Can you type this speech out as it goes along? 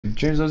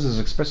James Lowe's is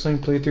expressly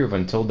playthrough of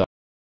Until Dawn.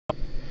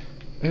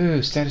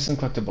 Ooh, status and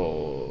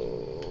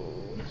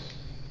collectible.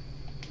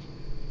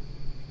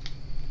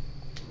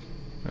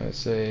 Let's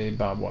say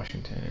Bob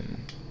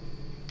Washington.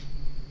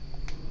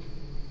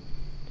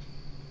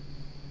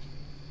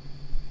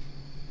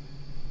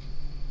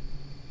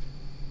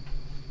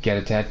 Get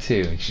a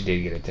tattoo, and she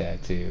did get a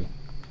tattoo.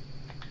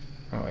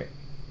 Oh wait.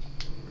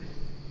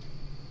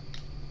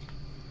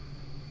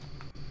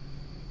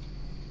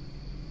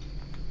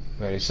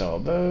 Already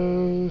sold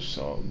those,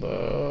 sold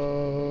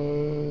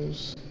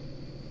those.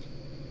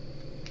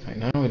 I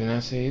know we did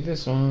not see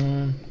this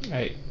one.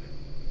 Hey.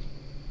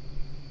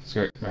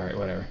 Skirt. Alright,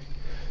 whatever.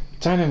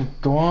 Time to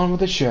go on with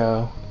the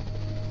show.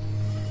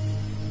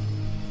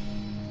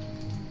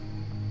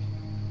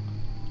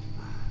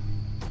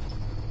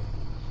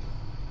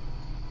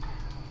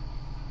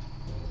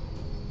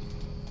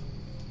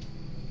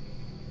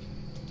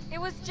 It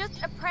was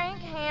just a prank,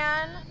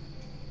 Han.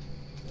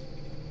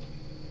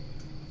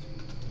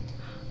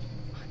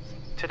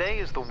 Today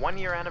is the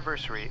one-year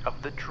anniversary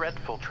of the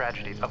dreadful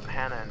tragedy of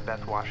Hannah and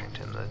Beth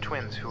Washington, the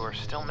twins who are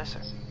still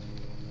missing.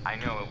 I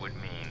know it would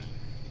mean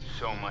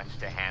so much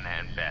to Hannah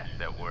and Beth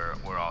that we're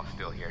all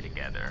still here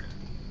together,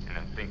 and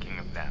I'm thinking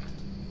of them.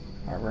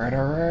 Alright,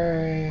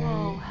 alright.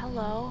 Oh,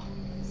 hello.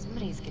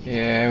 Somebody's getting.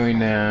 Yeah, we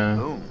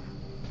know. Boom.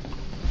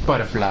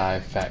 Butterfly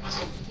effect.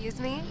 Excuse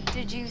me?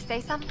 Did you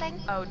say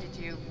something? Oh, did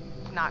you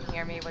not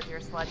hear me with your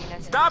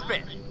sluttiness? Stop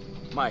it!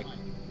 Mike,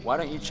 why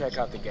don't you check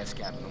out the guest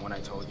cabin, the one I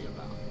told you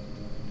about?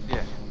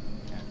 Yeah.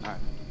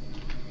 Alright.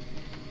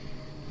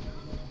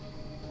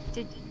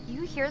 Did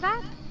you hear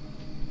that?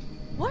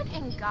 What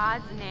in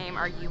God's name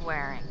are you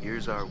wearing?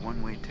 Here's our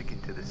one-way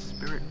ticket to the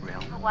spirit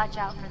realm. Watch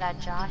out for that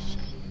Josh.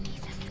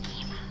 He's a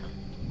schemer.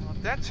 Well,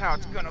 that's how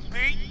it's gonna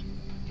be.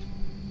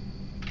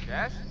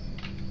 Jess?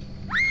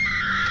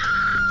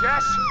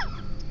 Jess?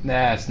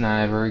 That's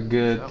not a very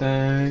good So,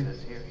 thing. it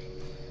says here,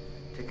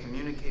 to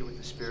communicate with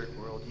the spirit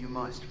world, you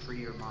must free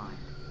your mind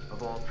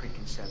of all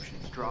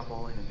preconceptions, drop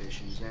all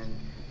inhibitions, and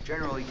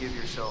generally give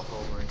yourself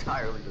over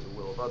entirely to the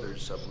will of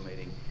others,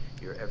 sublimating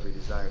your every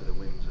desire to the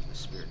whims of the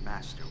spirit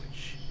master,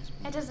 which is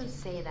me. It doesn't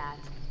say that.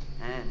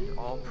 And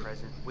all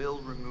present will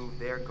remove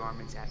their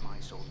garments at my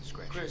sole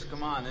discretion. Chris,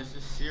 come on, this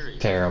is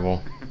serious.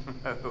 Terrible.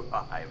 Oh,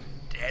 I'm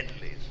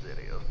deadly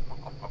serious.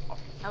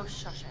 Oh,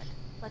 shush it.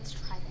 Let's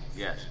try this.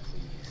 Yes,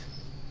 please.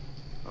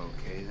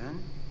 Okay,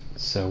 then.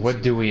 So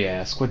what do we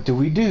ask? What do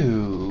we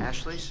do?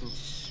 Ashley,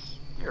 since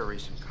you're a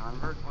recent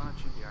convert, why don't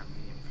you be our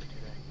medium for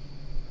today?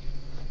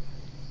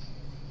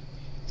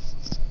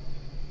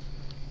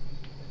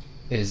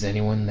 Is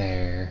anyone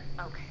there?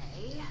 Okay.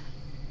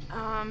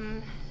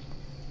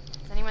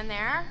 Is anyone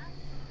there?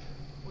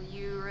 Will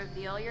you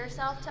reveal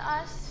yourself to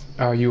us?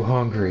 Are you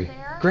hungry?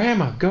 There?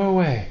 Grandma, go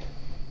away.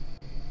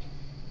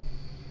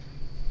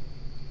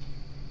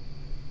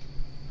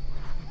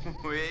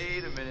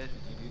 Wait a minute.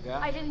 Did you do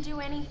that? I didn't do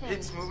anything.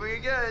 It's moving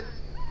again.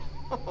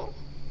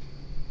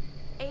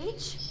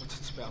 H? What's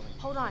it spelling?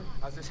 Hold on.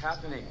 How's this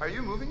happening? Are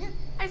you moving it?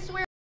 I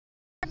swear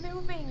I'm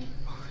moving.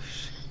 Holy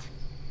shit.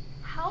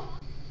 Help?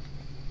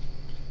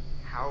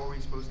 How are we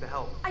supposed to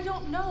help? I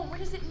don't know. What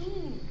does it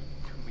mean?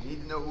 We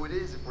need to know who it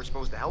is if we're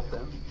supposed to help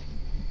them.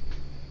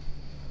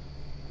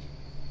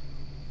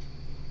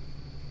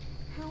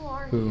 Who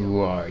are you? Who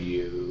are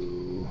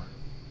you?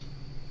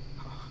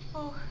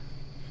 Oh,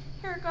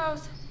 here it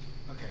goes.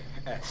 Okay,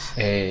 S.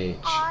 H-I-T-E-L.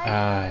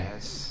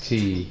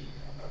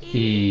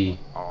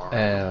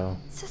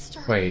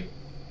 Sister. Wait,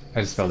 I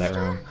just spelled that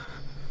Sister? wrong.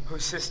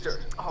 Whose sister?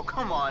 Oh,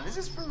 come on. Is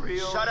this for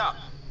real? Shut up!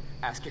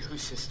 Ask it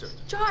whose sister.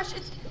 Josh,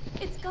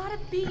 it's gotta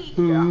be.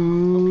 Who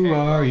okay,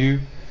 are well, you?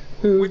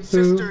 Who, which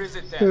sister is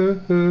it then?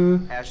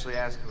 Who? Ashley,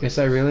 ask who. Yes,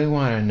 I really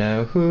want to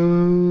know.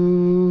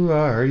 Who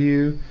are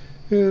you?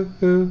 Who?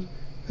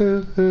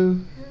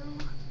 Who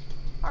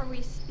are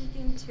we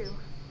speaking to?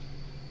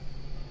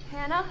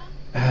 Hannah?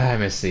 I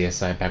missed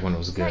CSI back when it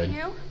was Is that good.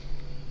 you?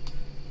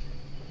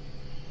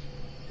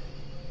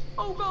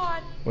 Oh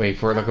God. Wait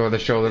for it. Look over the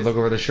shoulder. Look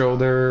over the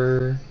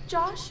shoulder.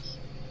 Josh?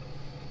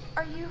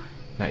 Are you?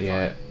 Not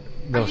yet. Are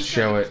They'll you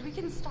show sure? it. We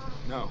can stop.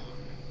 No.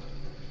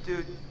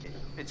 Dude,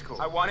 it's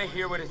cool. I want to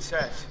hear what it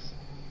says.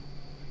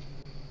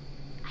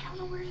 I don't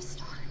know where to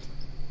start.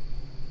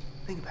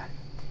 Think about it.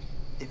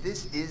 If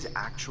this is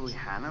actually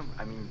Hannah,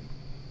 I mean,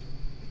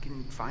 we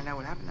can find out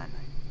what happened that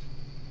night.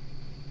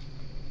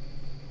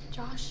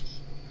 Josh?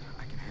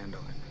 I can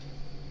handle it.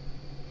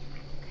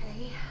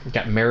 Okay.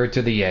 Got married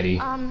to the Yeti.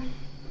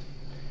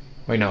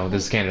 Wait, no,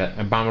 this is Canada.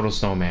 Abominable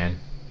Snowman.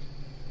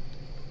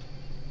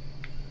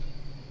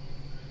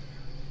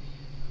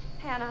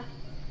 Hannah,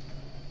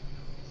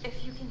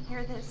 if you can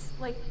hear this,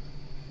 like,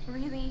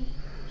 really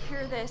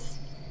hear this,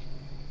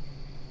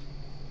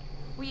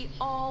 we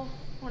all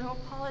want to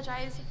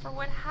apologize for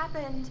what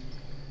happened.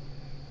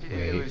 It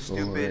Wait was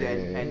stupid for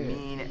and it.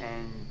 mean,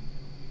 and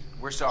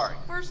we're sorry.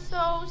 We're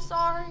so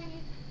sorry,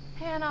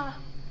 Hannah.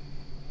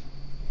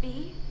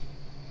 B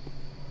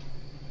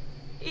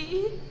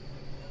E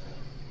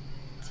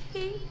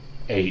T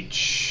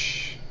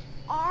H.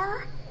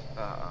 R?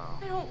 Uh-oh.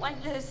 I don't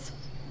like this.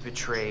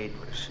 betrayed.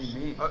 What does she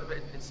mean?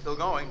 It's still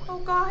going. Oh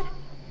God.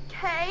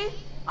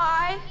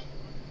 K-I-L-L-E-D?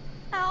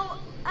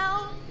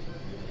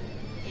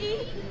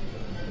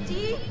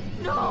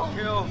 No.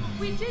 Kill.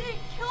 We didn't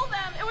kill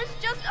them. It was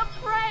just a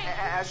prank.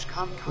 Ash,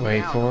 calm Wait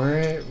down. for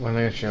it. When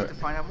they show To it.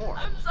 find out more.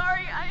 I'm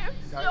sorry. I am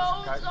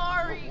Guys,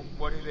 sorry.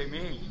 What do they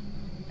mean?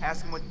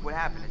 Ask them what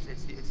happened.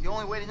 It's the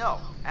only way to know.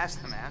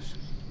 Ask them, Ash.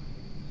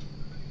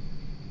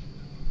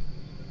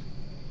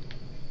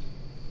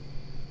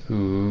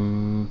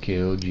 Who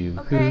killed you?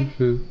 Okay.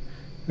 Who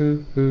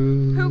Who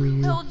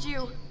killed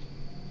you?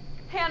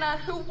 Hannah,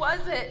 who was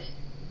it?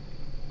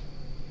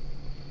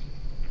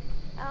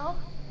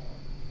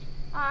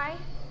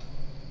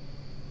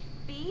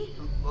 L-I-B?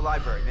 The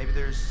library. Maybe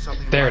there's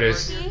something. In There the it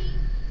library. is.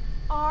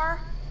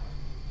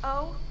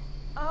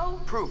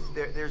 P-R-O-O? Proof.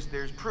 There's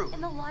proof.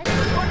 In the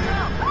library? Watch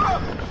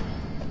out!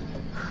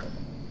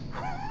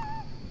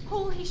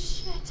 Holy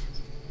shit.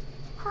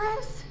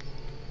 Chris?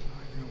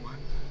 You know what?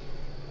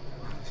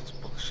 Oh, this is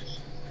bullshit.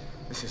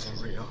 This isn't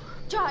real.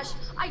 Josh,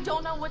 I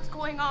don't know what's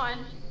going on.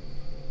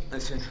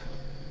 Listen.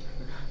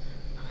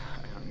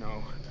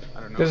 I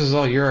don't know. This is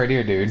all your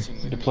idea, dude, Messing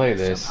with to me play is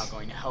this. somehow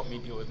going to help me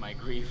deal with my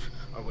grief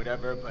or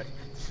whatever, but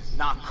this is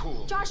not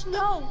cool. Josh,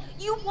 no!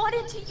 You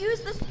wanted to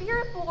use the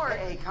spirit board!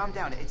 Hey, calm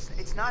down. It's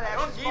not I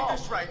don't Ash's need fault.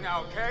 this right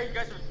now, okay? You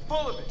guys are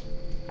full of it.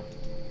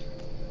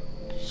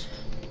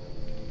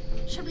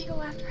 Should we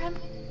go after him?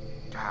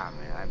 Ah,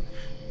 man.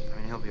 I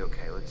mean, he'll be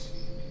okay. Let's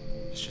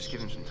just give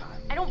him some time.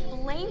 I don't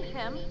blame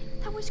him.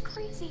 That was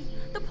crazy.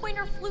 The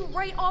pointer flew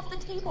right off the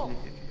table.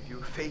 If you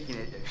were faking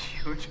it,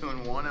 you were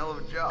doing one hell of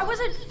a job. I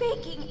wasn't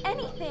faking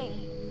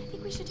anything. I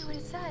think we should do what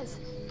it says.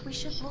 We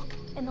should look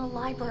in the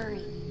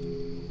library.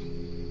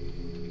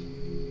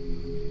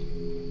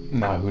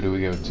 Now, who do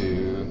we go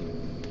to?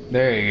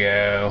 There you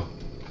go.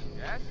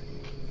 Jess?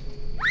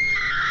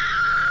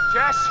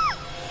 Jess?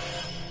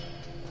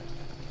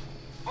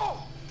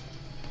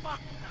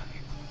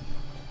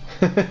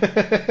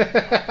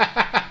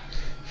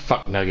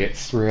 Fuck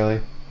nuggets,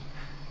 really?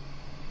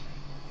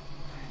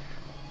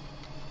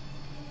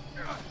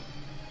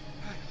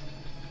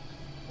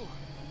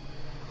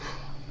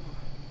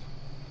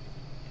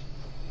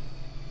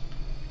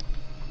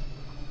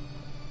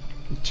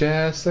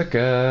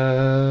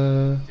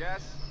 Jessica,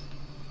 Jess,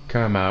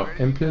 come out Where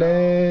did and you go?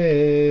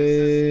 play.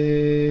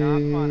 This is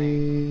not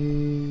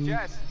funny.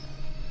 Jess,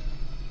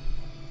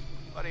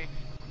 buddy,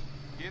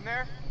 you in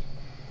there?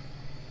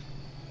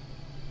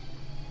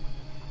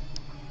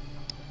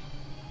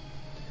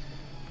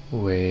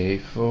 Wait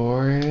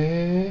for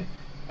it.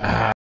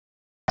 Ah,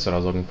 that's what I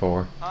was looking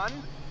for. Hun?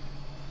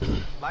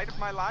 Light of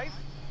my life?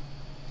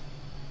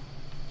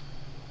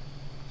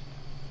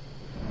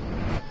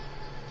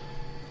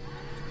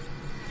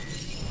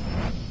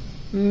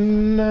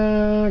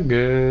 Not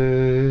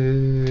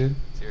good.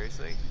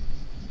 Seriously?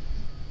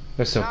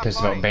 They're so Not pissed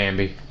funny. about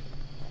Bambi.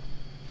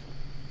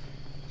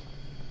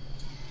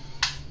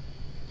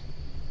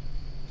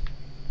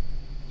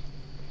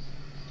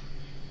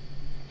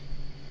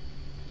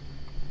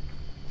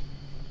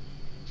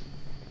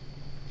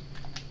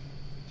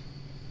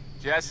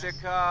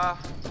 Jessica?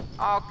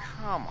 Oh,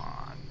 come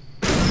on.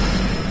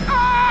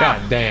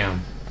 God damn.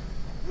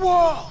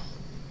 Whoa!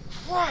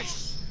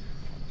 Christ!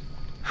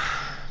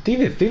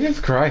 Jesus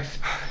Christ.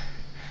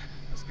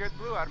 I scared the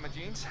blue out of my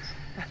jeans.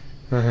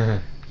 What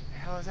the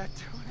hell is that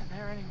doing in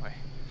there anyway?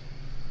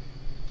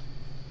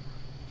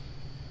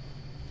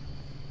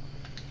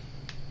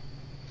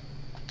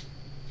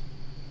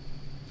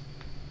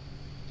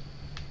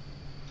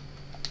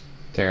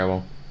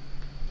 Terrible.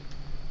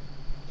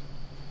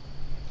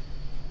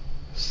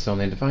 Still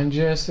need to find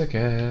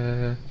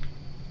Jessica.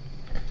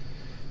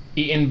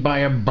 Eaten by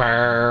a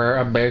bear,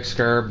 a big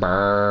scare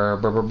bear,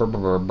 I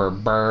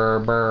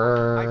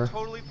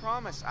totally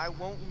promise I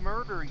won't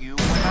murder you.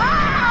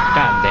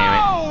 God damn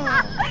it.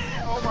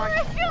 Oh my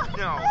god,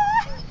 no.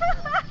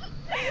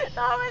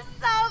 That was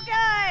so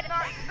good!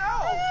 No!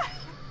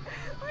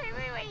 Wait,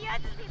 you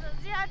have to see this.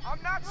 You have to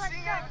I'm not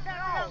seeing it.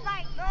 No!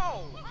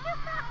 No! You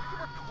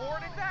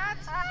recorded that?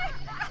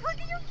 Look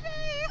at your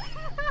face!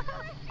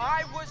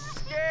 I was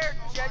scared,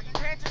 Jet. You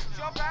can't just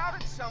jump out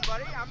at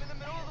somebody. I'm in the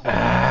middle of the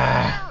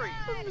Ah. woods.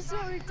 I'm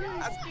sorry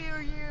to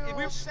scare you. If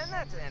you send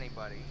that to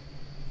anybody,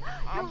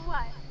 You're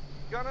what?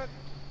 gonna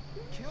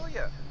kill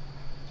you.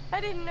 I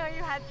didn't know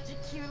you had such a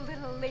cute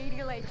little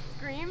ladylike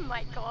scream,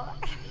 Michael.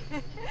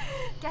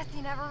 Guess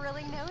you never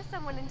really know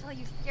someone until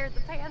you scared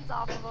the pants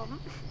off of them.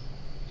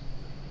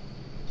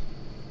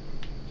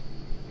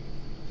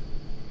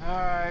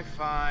 Alright,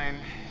 fine.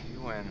 You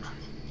win.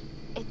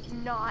 It's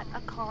not a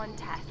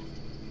contest.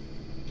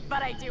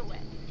 But I do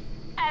win.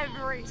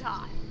 Every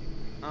time.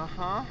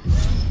 Uh-huh.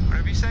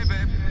 Whatever you say,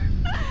 babe.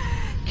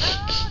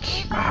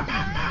 Keep on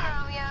going,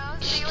 Romeo.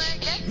 See where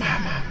it gets you.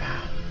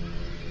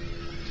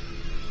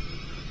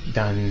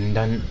 Dun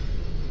dun.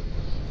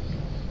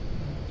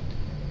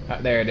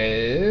 There it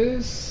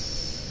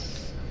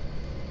is.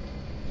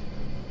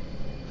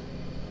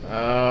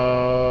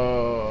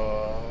 Oh.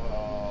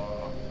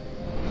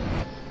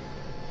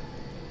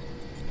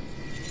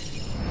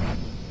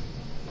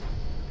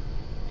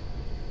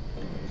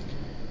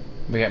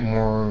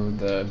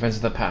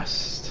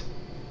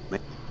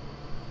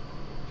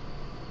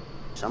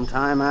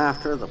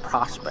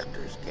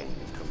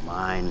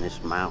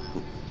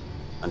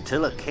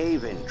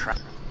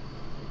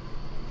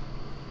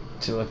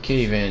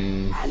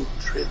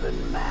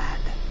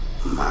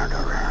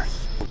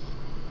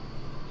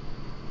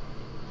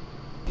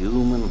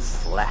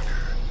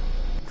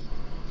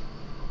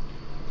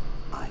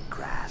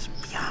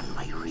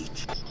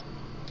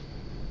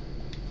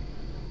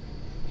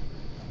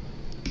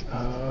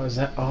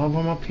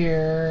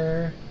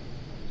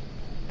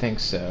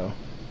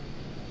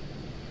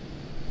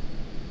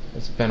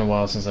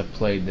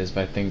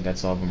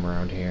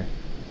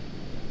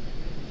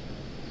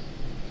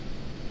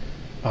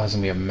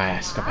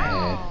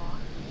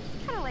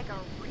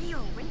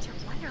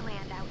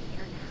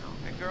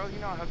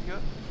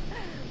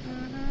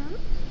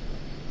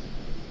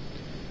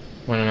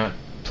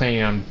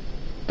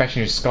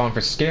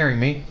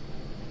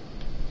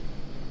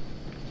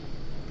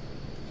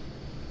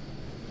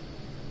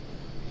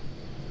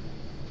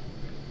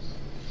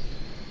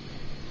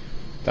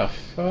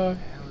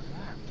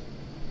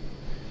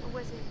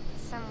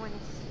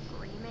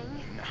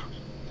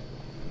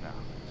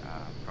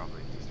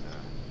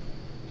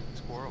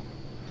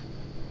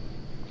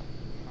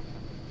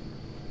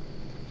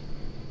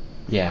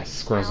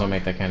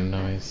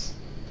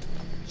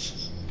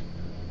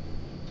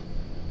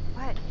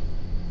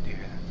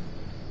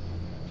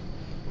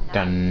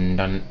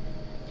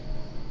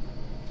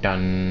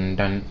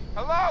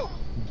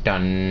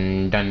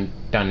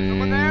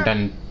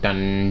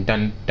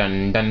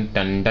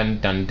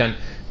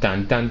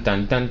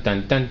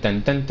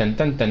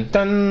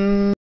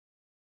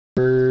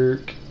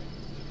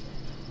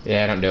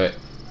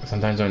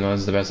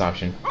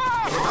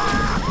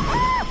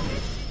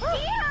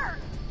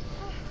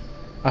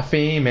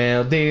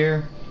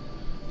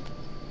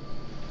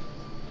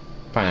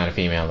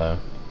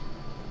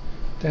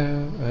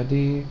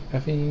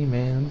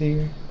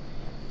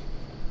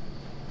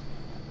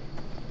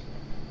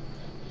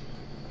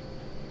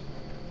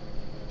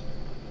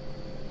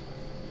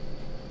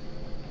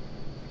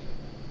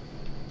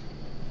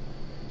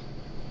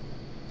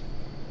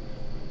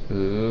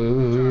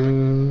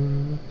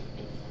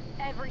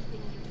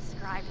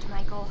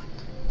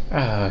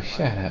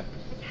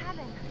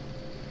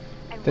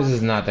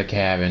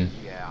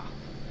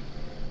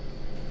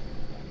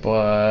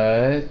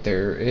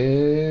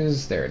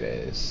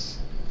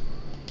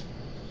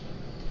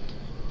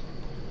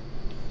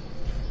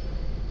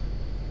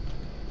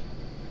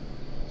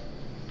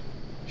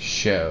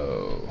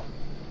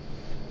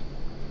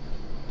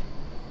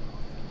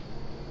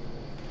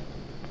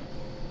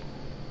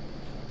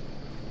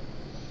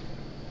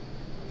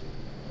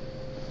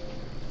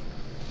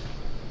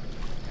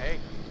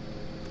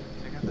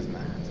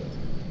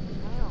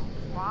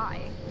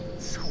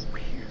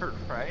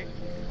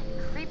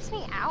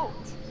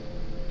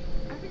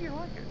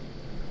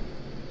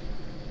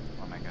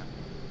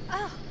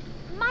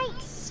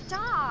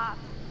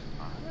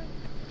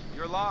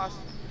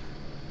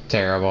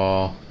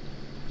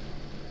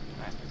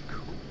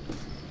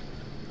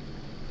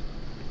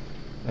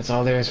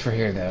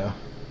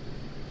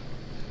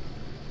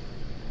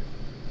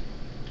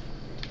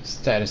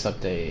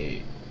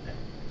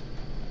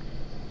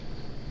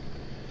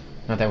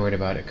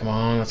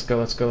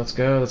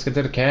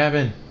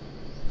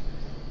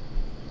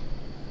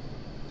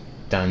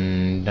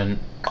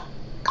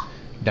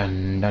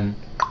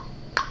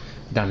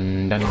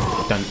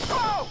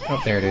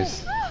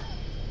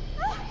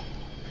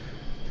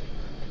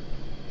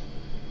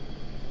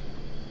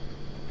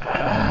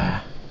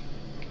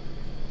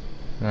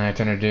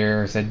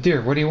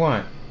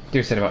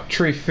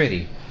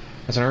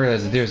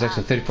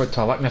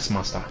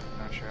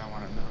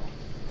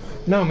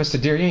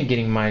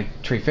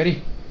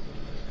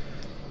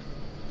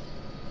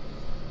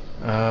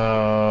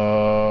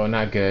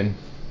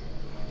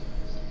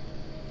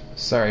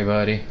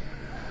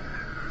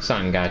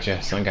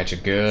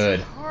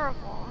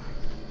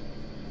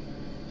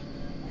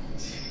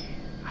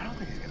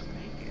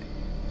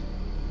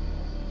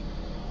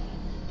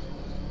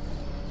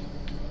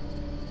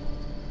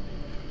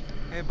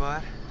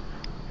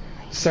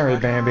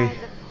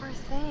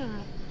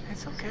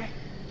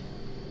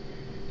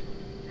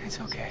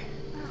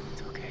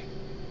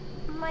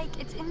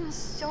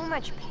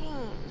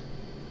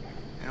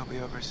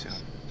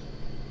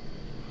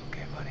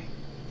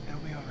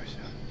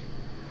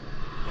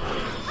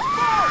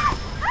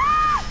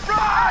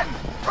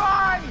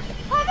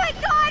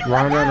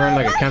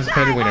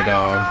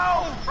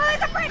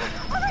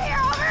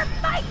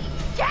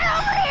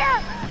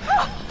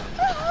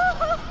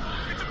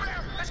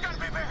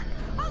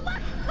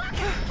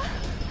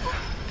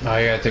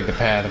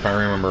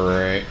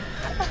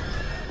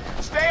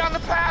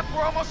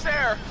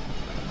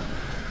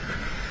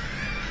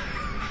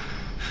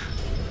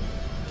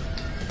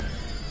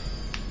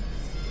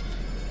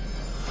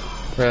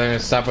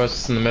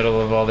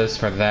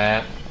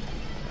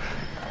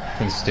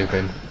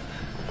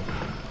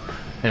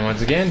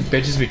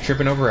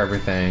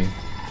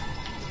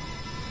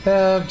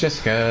 Help,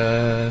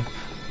 Jessica.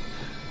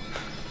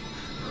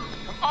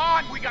 Come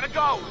on, we gotta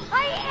go!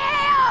 I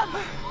am!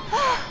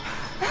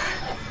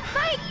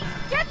 Mike,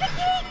 get the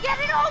key! Get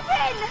it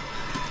open!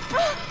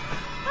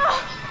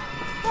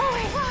 Oh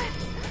my god!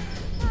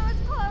 That was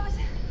close.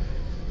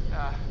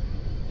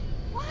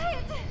 What?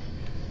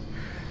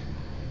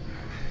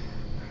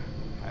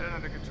 I had it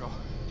under control.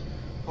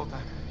 Whole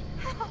time.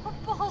 Oh,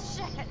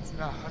 bullshit.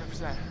 No, 100%.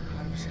 110.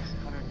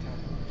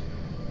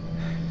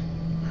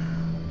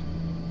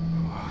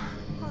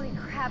 Holy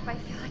crap, I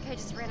feel like I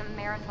just ran a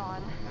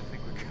marathon. I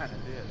think we kinda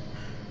did.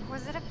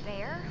 Was it a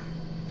bear?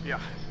 Yeah.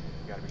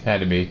 Gotta be. Had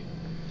to be.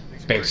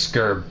 Big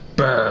Skur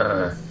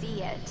Burr.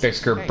 See it. Big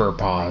Skur Burr He's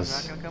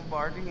paws. not gonna come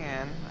barging in,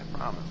 I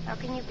promise. How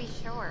can you be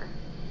sure?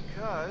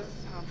 Because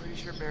I'm pretty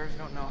sure bears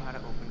don't know how to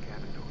open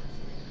cabin doors.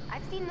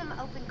 I've seen them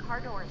open car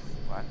doors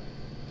What?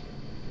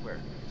 Where?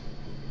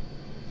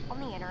 on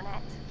the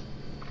internet.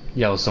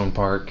 Yellowstone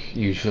Park,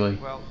 usually.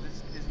 Well,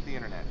 this isn't the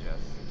internet, Jess.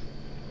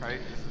 Right?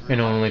 This is And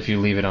real only life. if you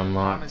leave it I promise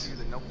unlocked. you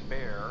that no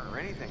bear or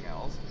anything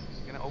else is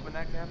gonna open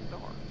that cabin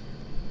door.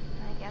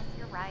 I guess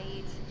you're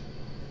right.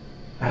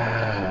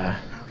 Ah,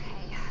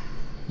 Okay.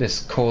 this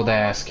cold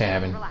ass Almost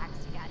cabin.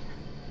 Relaxed again.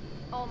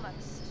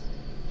 Almost.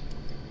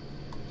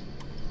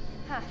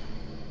 Huh.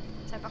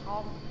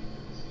 Typical.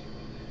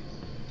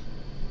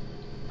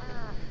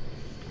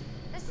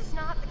 This is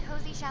not the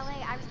cozy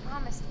chalet I was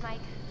promised, Mike.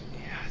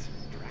 Yeah, it's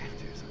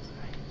drafty or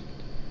something.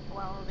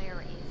 Well,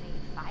 there is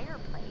a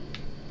fireplace.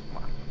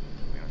 Come on.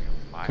 We don't have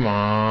fire. Come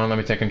on, let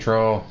me take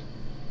control.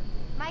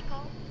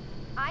 Michael,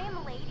 I am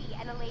a lady,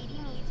 and a lady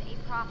needs a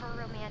proper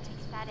romantic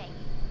setting.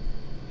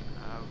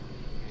 Okay.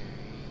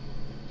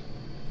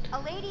 A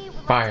lady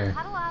would Fire. like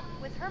to cuddle up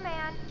with her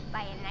man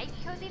by a nice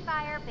cozy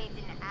fire bathed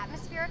in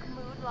atmospheric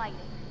mood lighting.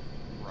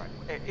 Right.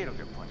 It'll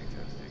get plenty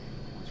toasty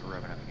once we're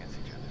rubbing up against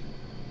each other.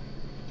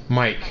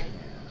 Mike.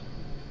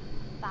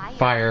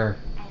 Fire.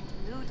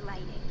 And mood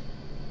lighting.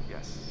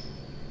 Yes.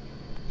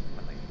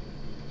 My lady.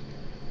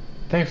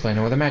 Thankfully, I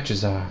know where the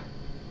matches are.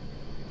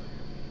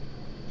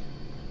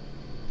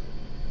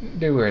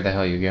 Dude, where the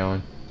hell you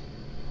going?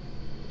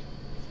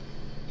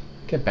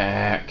 Get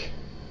back.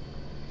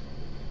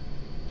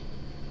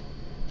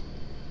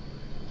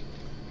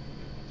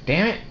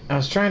 Damn it! I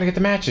was trying to get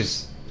the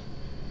matches.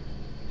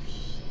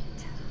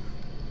 Shit.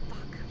 Fuck.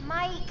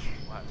 Mike.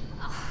 What?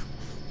 Oh,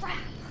 crap.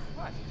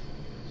 What?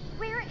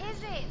 Where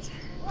is it?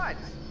 What?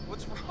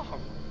 What's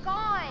wrong?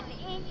 Gone.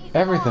 It's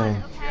Everything.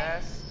 gone, okay?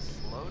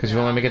 Just slow 'Cause you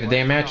won't let me get the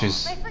damn What's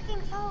matches. My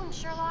freaking phone,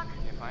 Sherlock. wrong?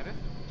 Can't find it?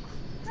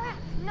 Crap.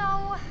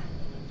 No.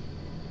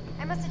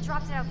 I must have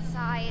dropped it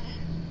outside.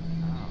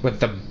 Oh. With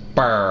the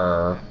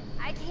burr.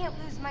 I can't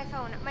lose my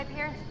phone. My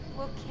parents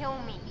will kill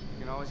me.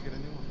 You can always get a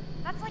new one.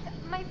 That's like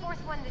my 4th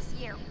one this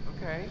year.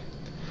 Okay.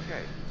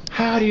 Okay.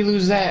 How do you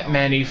lose that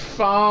many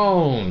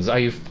phones? Are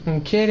you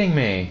fucking kidding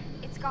me?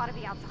 It's gotta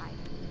be outside.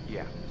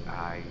 Yeah,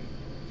 I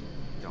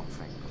don't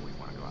think we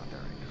want to go out there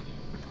right now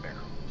with the bear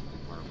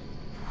or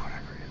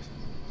whatever it is.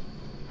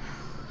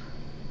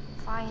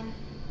 Fine.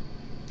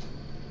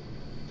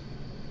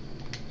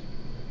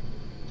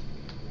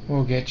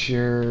 We'll get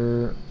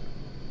your...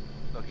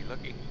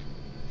 Looky.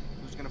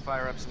 Who's gonna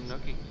fire up some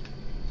nookie?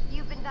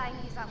 You've been dying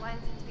to use that line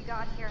since we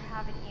got here,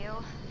 haven't you?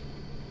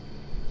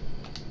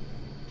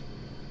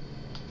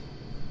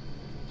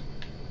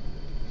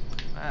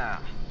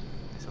 Ah,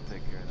 guess I'll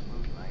take care of the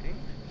mood lighting.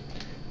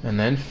 And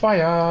then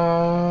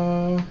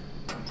fire!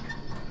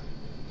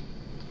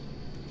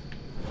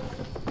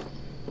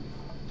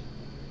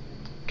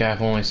 God,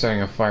 if only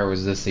starting a fire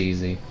was this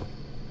easy.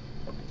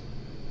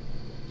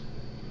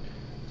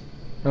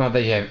 Not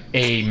that you have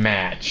a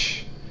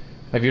match.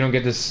 If you don't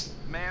get this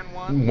Man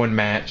one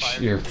match,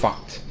 fire you're two.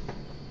 fucked.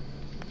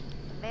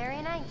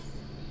 Very nice.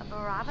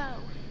 Bravo.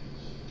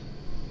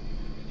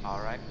 All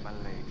right, my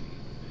lady.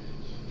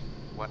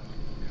 What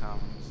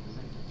comes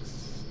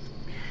next?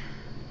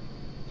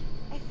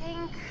 I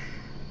think...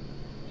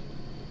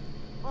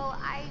 Well,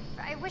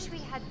 I wish we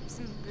had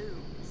some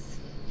booze.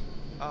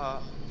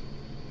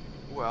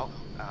 Well,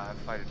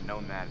 if I'd have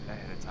known that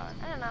ahead of time.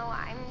 I don't know,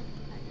 I'm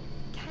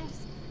kind of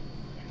just...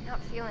 I'm not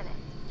feeling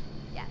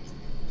it. Yet.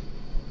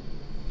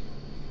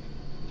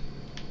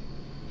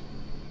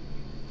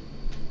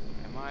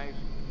 Am I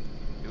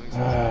doing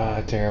something?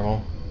 Ah,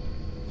 terrible.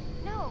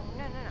 No.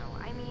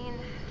 I mean...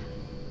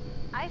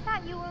 I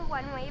thought you were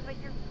one way, but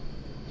you're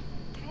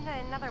kinda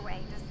another way.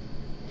 Does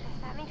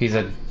that make He's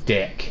a sense?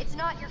 dick. It's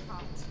not your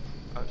fault.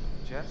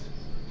 Jess,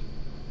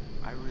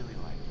 I really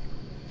like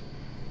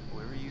you.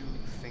 Whoever you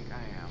think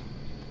I am,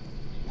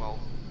 well,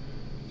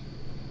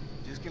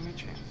 just give me a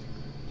chance,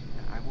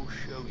 and I will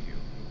show you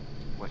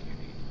what you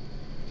need.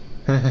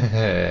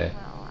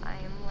 Well, I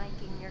am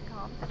liking your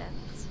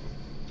confidence.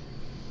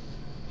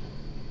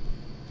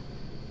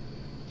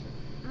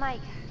 Mike,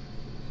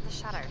 the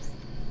shutters.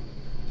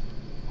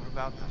 What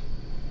about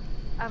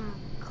them?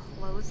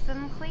 Close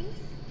them, please?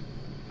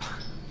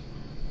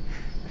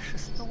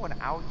 There's no one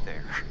out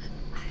there.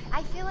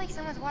 I feel like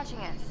someone's watching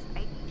us.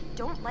 I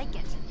don't like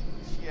it.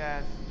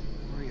 Yes,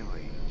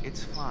 really,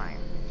 it's fine.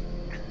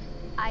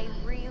 I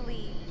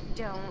really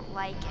don't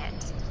like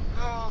it.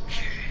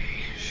 Okay,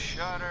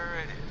 Shutter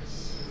it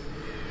is.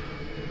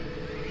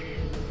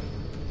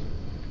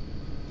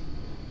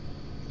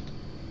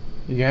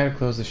 You gotta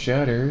close the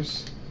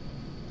shutters.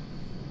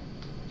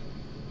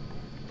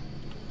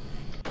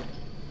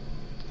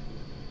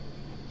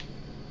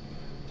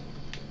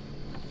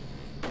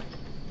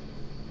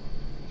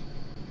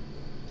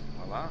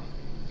 Voila.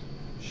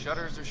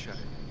 Shutters are shuttered.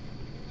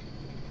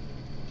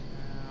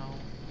 Now,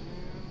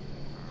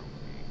 where are we?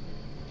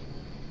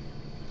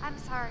 I'm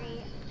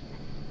sorry.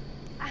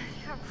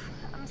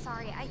 I'm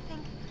sorry. I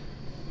think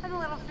I'm a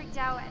little freaked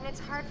out, and it's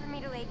hard for me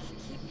to, like,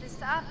 keep this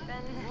up,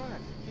 and... What?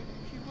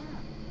 Keep what?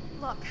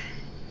 Look,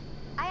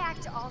 I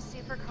act all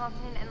super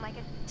confident and like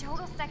a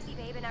total sexy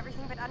babe and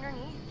everything, but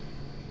underneath,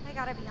 I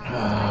gotta be honest,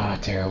 Ah, I'm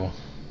terrible.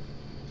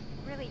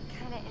 really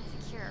kind of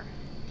insecure.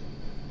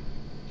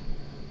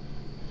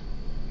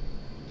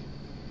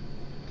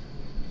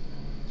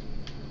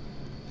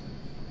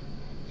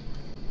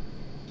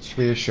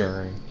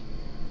 Reassuring.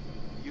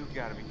 You've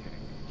got to be kidding.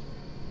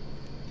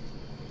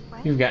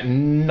 What? You've got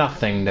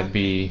nothing to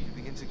be. To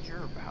be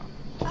insecure about.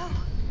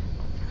 Oh.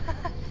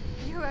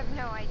 You have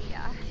no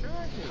idea. Sure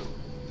I do.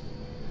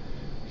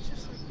 It's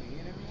just like me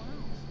and everyone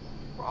else.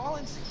 We're all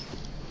insecure.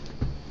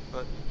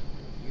 But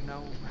you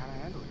know how to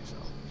handle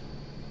yourself.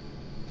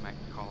 You might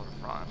call it a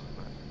front,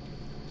 but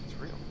it's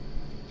real.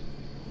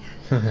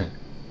 I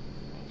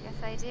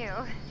guess I do.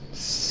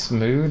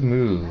 Smooth That's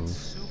move.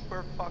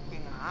 super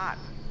fucking hot.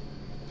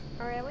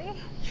 Really? Yeah,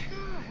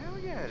 hell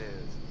yeah it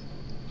is.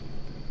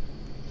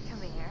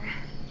 Come here.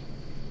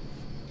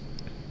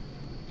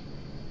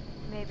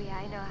 Maybe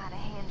I know how to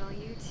handle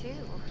you too.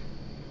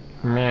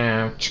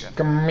 Meow,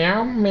 chicka,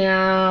 meow,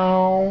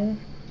 meow.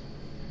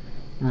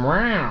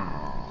 Meow.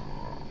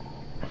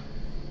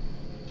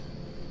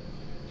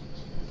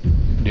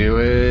 Do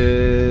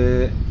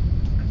it.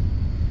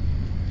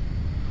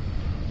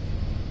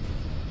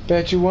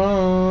 Bet you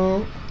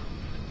won't.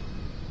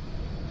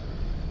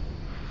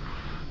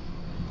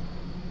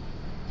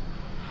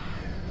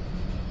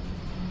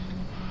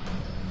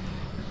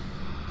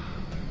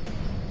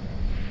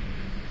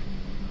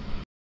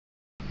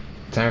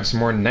 Time for some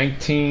more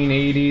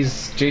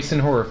 1980s Jason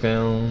horror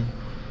film.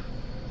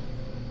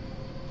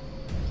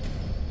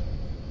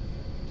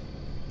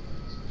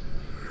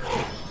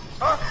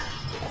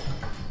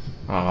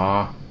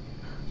 Aw.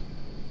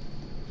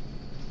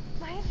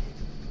 Mike?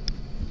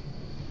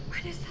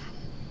 What is that?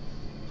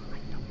 I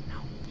don't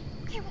know.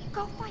 Okay, well,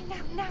 go find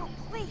out now,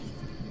 please.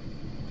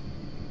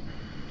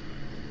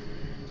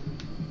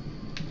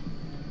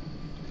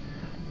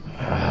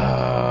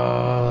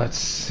 Let's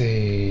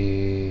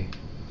see.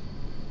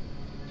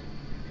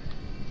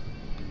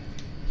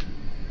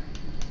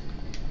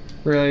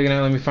 Really, you're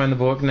gonna let me find the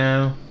book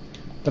now?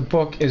 The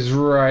book is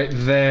right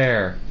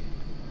there.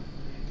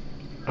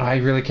 I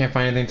really can't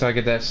find anything until I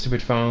get that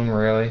stupid phone,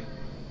 really.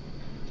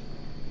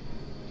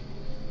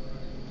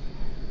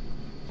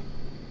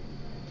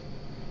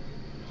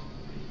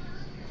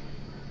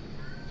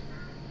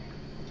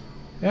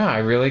 Yeah, I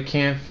really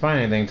can't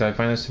find anything until I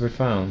find the stupid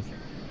phone.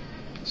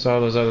 So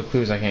all those other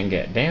clues I can't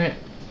get. Damn it.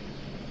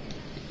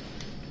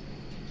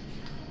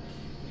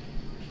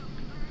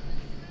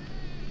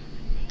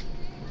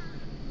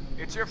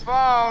 It's your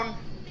phone.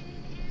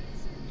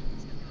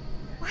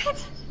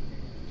 What?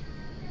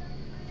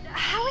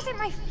 How is it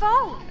my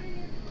phone?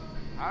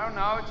 I don't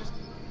know, it just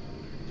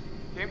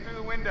came through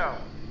the window.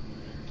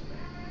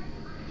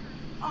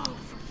 Oh,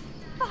 for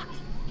fuck's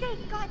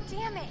sake, god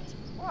damn it.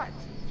 What?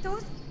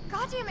 Those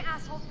goddamn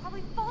assholes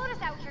probably followed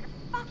us out here to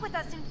fuck with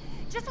us, and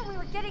just when we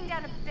were getting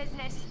down to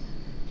business.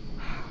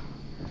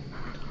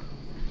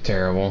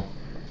 Terrible.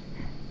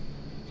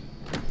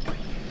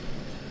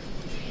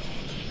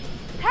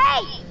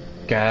 Hey!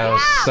 God, that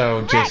was so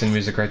Rex, Jason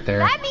music right there.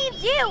 That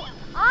means you!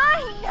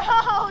 I know you're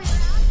out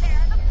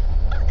there! The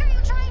fuck are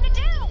you trying to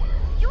do?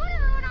 You want to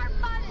ruin our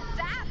fun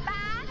that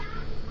bad?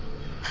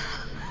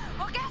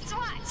 Well, guess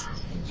what?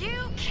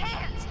 You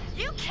can't!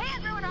 You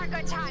can't ruin our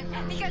good time,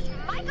 because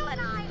Michael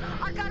and I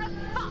are gonna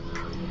fuck!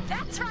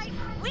 That's right,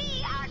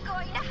 we are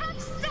going to have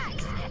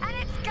sex, and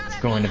it's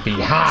Going to be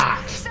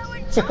hot! So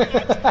enjoy it,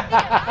 because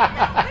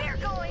I know we're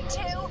going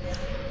to!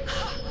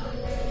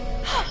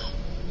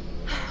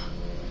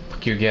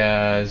 Fuck you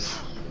guys.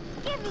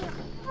 Give me a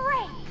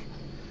break!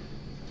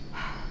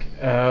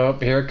 Oh,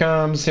 here it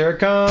comes. Here it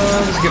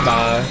comes.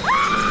 Goodbye.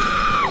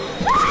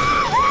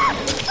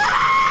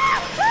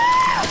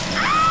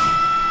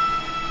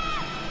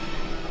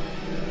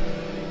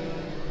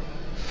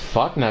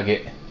 Fuck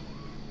Nugget.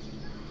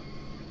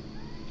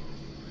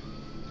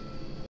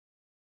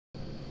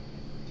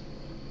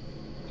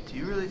 Do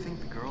you really think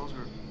the girls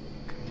were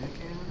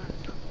communicating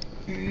with us?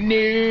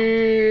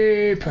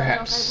 No, I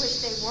perhaps.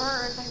 wish they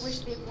weren't. I wish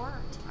they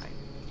weren't. I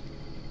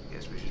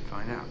guess we should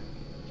find out.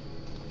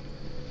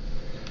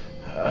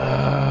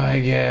 I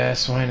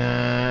guess. Why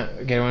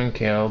not? Get one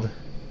killed.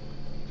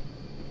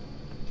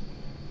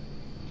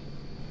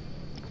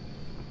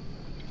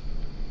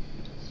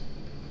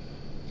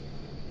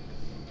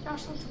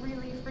 Josh looks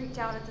really freaked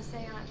out at the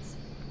seance.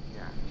 Yeah,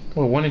 that.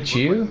 Well, wouldn't Looked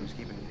like you? he was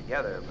keeping it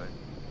together, but Do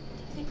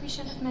you think we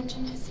should have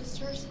mentioned his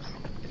sisters?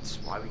 it's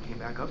why we came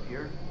back up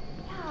here.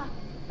 Yeah,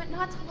 but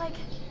not to, like,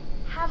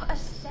 have a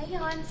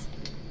seance.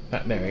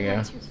 There we go.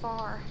 Not too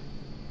far.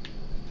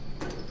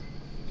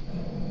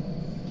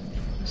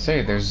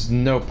 Say, there's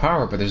no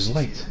power, but there's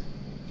light.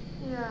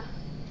 Yeah.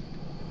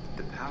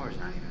 The power's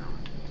not even on.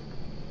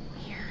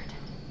 Weird.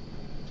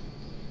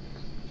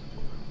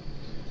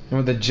 And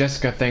with the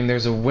Jessica thing,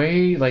 there's a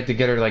way, like, to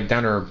get her, like,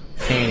 down to her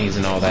panties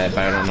and all that, but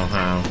I don't know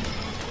how.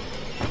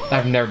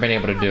 I've never been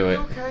able to do it.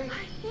 Okay.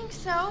 I think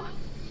so.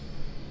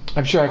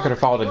 I'm sure I could have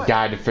followed a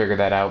guide to figure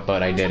that out,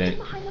 but I There's something didn't.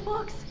 behind the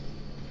books.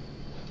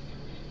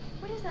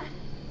 What is that?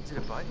 Is it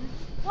a button?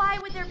 Why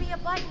would there be a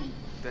button?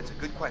 That's a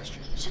good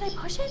question. Should I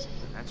push it?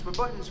 That's what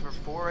buttons were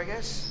for, I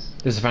guess.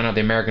 Just to find out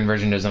the American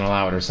version doesn't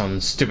allow it or something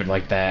stupid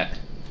like that.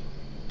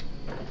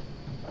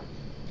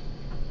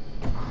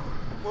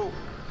 Whoa,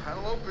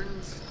 panel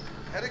opens.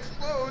 Head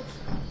explodes.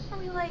 Are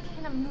we, like,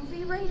 in a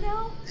movie right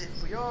now?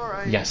 If we are,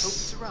 I Yes. hope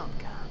it's a rom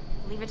com.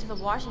 Leave it to the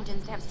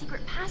Washingtons to have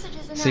secret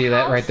passages in their See,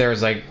 that house? right there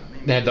is like,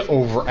 they had to This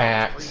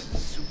overact place is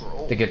super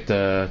old. to get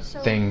the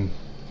thing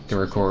to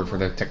record for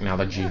the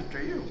technology.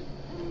 After you.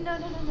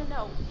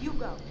 No. You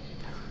go.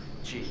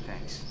 Gee,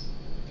 thanks.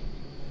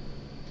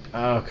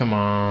 Oh, come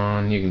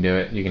on. You can do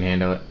it. You can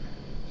handle it.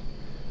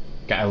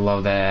 God, I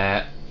love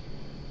that.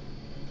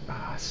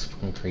 Ah, it's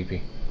fucking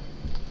creepy.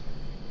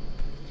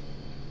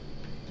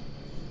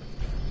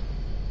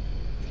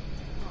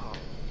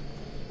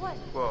 What?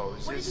 Whoa,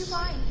 is What did you this...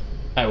 find?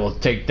 I will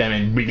take them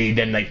and bleed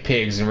them like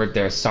pigs and rip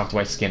their soft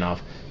white skin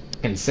off.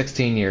 In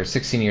 16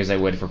 years I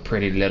would for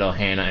pretty little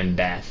Hannah and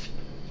Beth.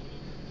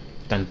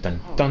 Dun dun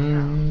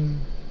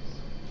dun.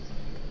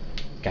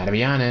 Gotta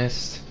be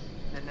honest.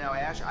 Now,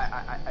 Ash,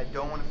 I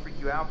don't want to freak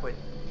you out, but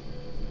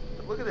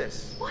look at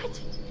this. What?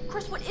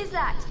 Chris, what is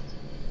that?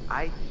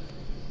 I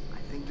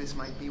think this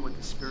might be what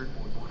the spirit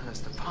board wanted us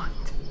to find.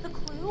 The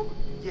clue?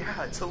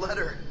 Yeah, it's a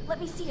letter. Let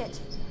me see it.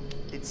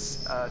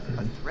 It's a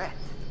threat.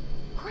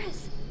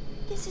 Chris,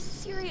 this is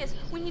serious.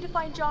 We need to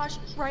find Josh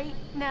right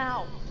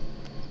now.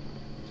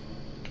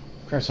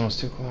 Crap, it's almost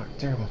 2 o'clock.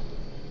 Terrible.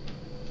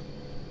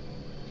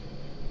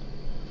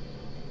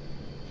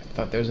 I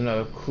thought there was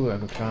another clue I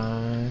could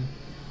find.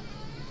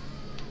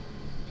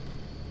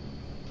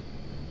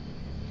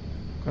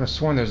 I could have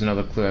sworn there's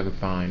another clue I could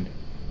find.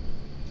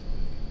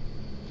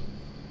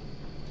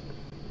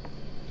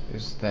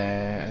 There's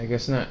that. I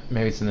guess not.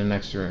 Maybe it's in the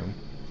next room.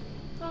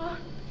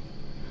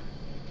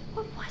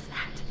 What was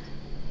that?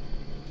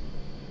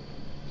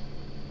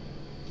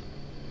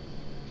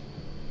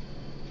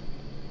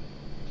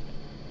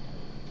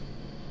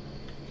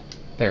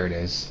 There it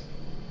is.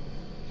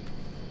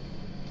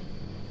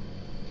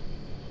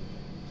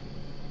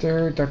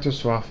 There, Dr. Do you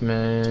think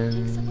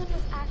Swaffman. someone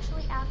was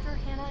actually after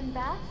Hannah and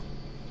Beth?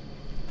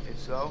 If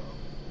so,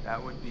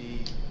 that would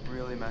be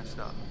really messed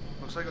up.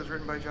 Looks like it was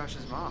written by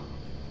Josh's mom.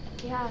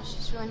 Yeah,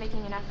 she's really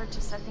making an effort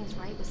to set things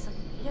right with some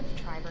native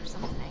tribe or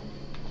something.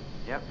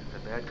 Yep, the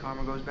bad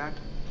karma goes back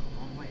a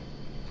long way.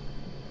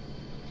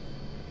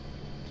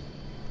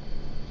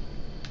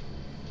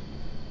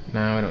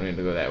 No, I don't need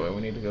to go that way.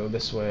 We need to go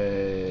this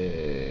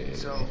way.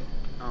 So,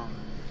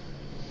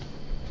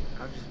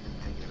 I've just been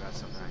thinking about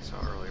something I saw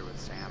earlier with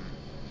Sam.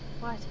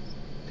 What?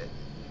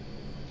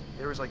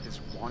 There was like this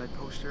wanted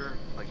poster,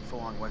 like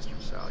full-on Western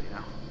style, you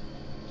know?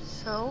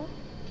 So?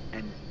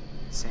 And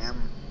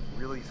Sam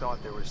really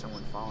thought there was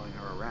someone following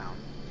her around.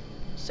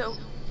 So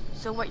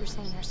what you're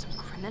saying, there's some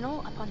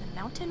criminal up on the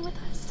mountain with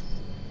us?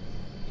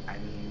 I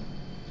mean,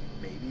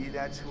 maybe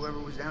that's whoever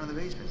was down in the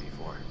basement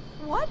before.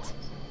 What?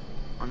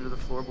 Under the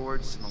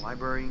floorboards in the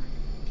library.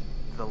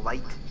 The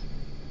light.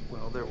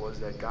 Well, there was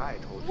that guy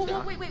I told you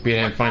about. Wait, We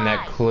didn't what find guy?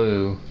 that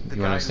clue. The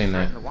You wouldn't guy have who seen that.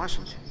 threatened the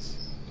Washingtons.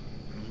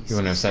 I mean, You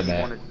wouldn't have said he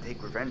that. wanted to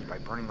take revenge by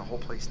burning the whole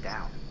place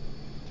down.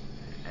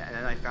 And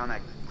then I found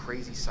that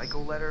crazy psycho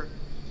letter.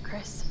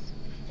 Chris,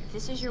 if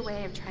this is your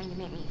way of trying to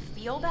make me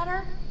feel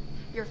better,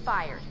 you're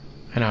fired.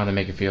 I know how to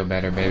make you feel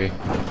better, baby.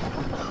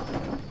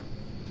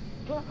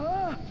 You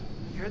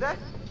hear that?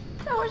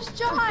 That was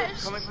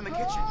Josh! Coming from the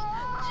kitchen.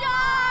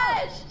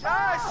 Josh!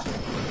 Josh!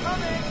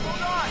 Coming!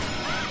 Hold on!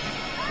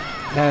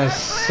 That is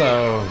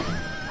so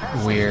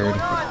weird.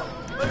 Hold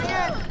on! Let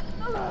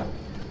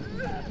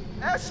me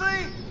in!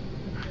 Ashley!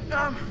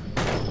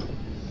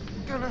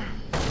 Gonna...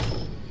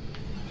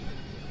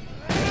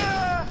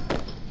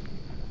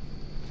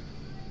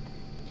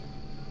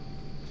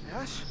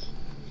 Ash?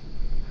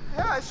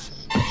 Ash!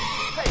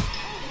 Hey!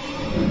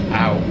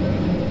 Ow.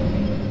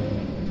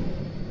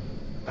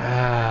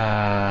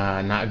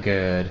 Ah, not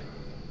good.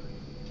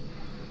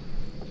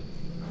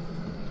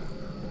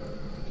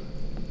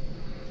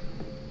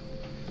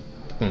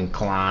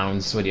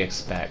 Clowns, what do you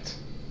expect?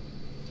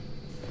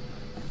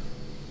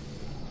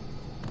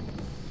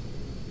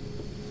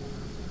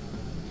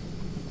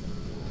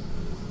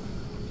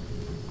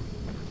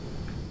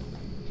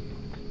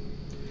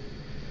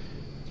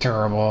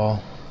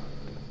 Terrible.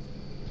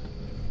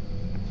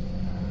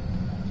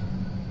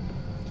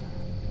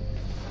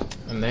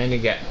 And then you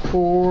get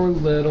poor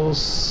little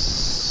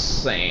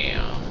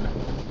Sam.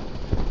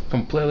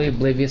 Completely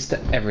oblivious to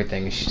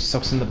everything. She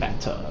soaks in the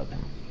bathtub.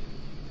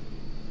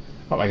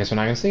 Oh, I guess we're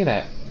not gonna see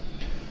that.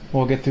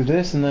 We'll get through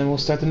this and then we'll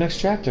start the next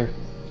chapter.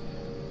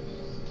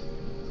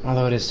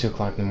 Although it is 2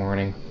 o'clock in the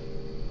morning.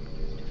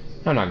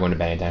 I'm not going to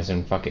bed anytime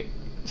soon. Fuck it.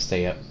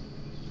 Stay up.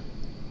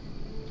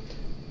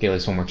 Get at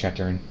least one more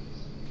chapter in.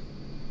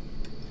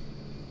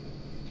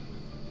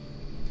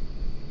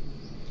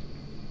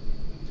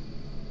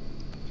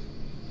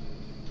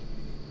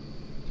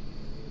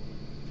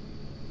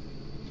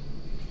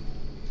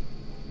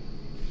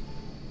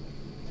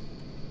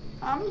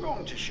 I'm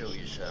going to show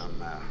you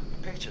some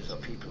pictures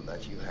of people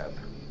that you have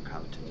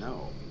come to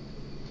know.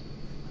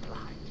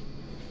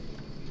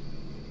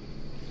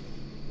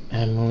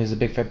 Emily's a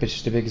big fat bitch,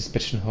 she's the biggest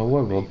bitch in the whole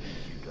world.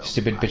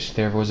 Stupid bitch,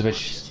 there was a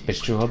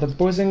bitch to all the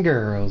boys and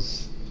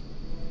girls.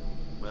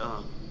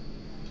 Well,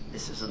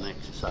 this is an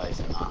exercise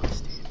in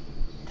honesty.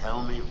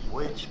 Tell me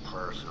which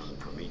person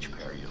from each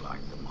pair you like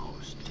the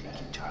most. Take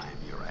your time,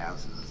 your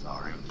answers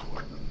are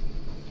important.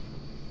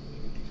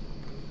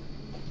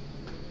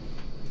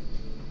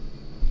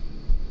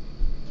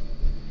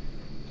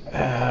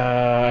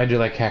 I do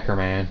like Hacker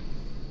Man.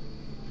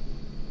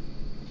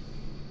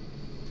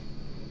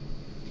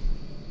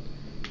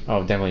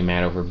 Oh, definitely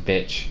mad over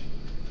bitch.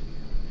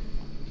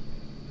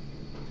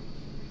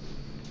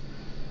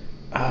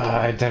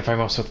 I identify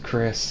most with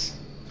Chris.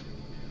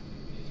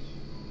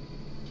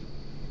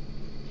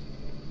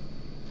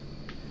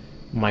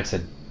 Mike's a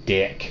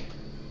dick.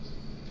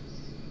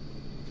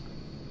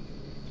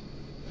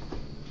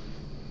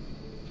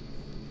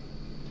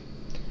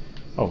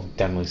 Oh,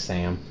 definitely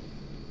Sam.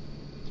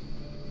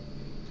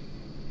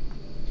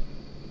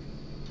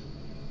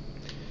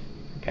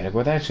 Gotta go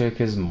with that shit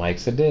because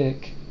Mike's a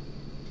dick.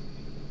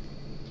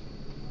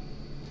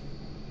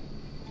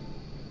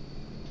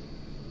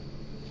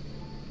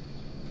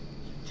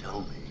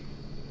 Tell me,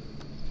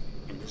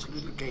 in this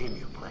little game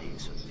you're playing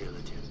so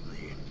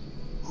diligently,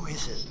 who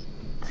is it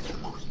that you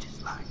most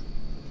dislike?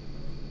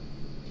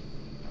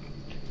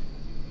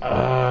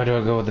 Do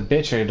I go with the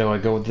bitch or do I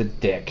go with the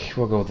dick?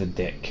 We'll go with the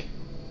dick.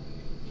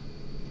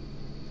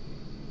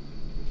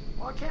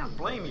 Well, I can't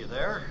blame you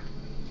there.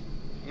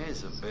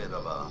 He's a bit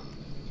of a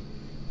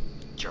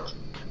jerk.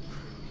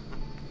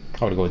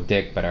 I would go with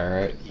dick, but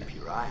alright. Keep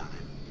your eye on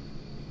him.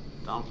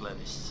 Don't let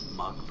his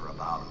smug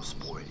bravado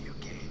spoil your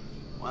game.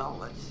 Well,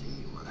 let's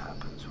see what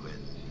happens with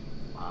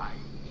Mike.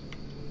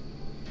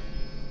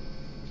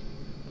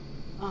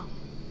 Oh,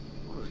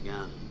 once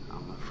again,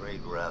 I'm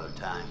afraid we're out of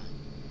time.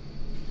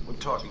 We'll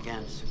talk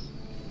again soon.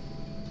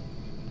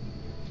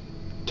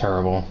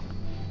 Terrible.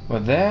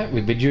 With that,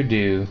 we bid you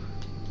adieu.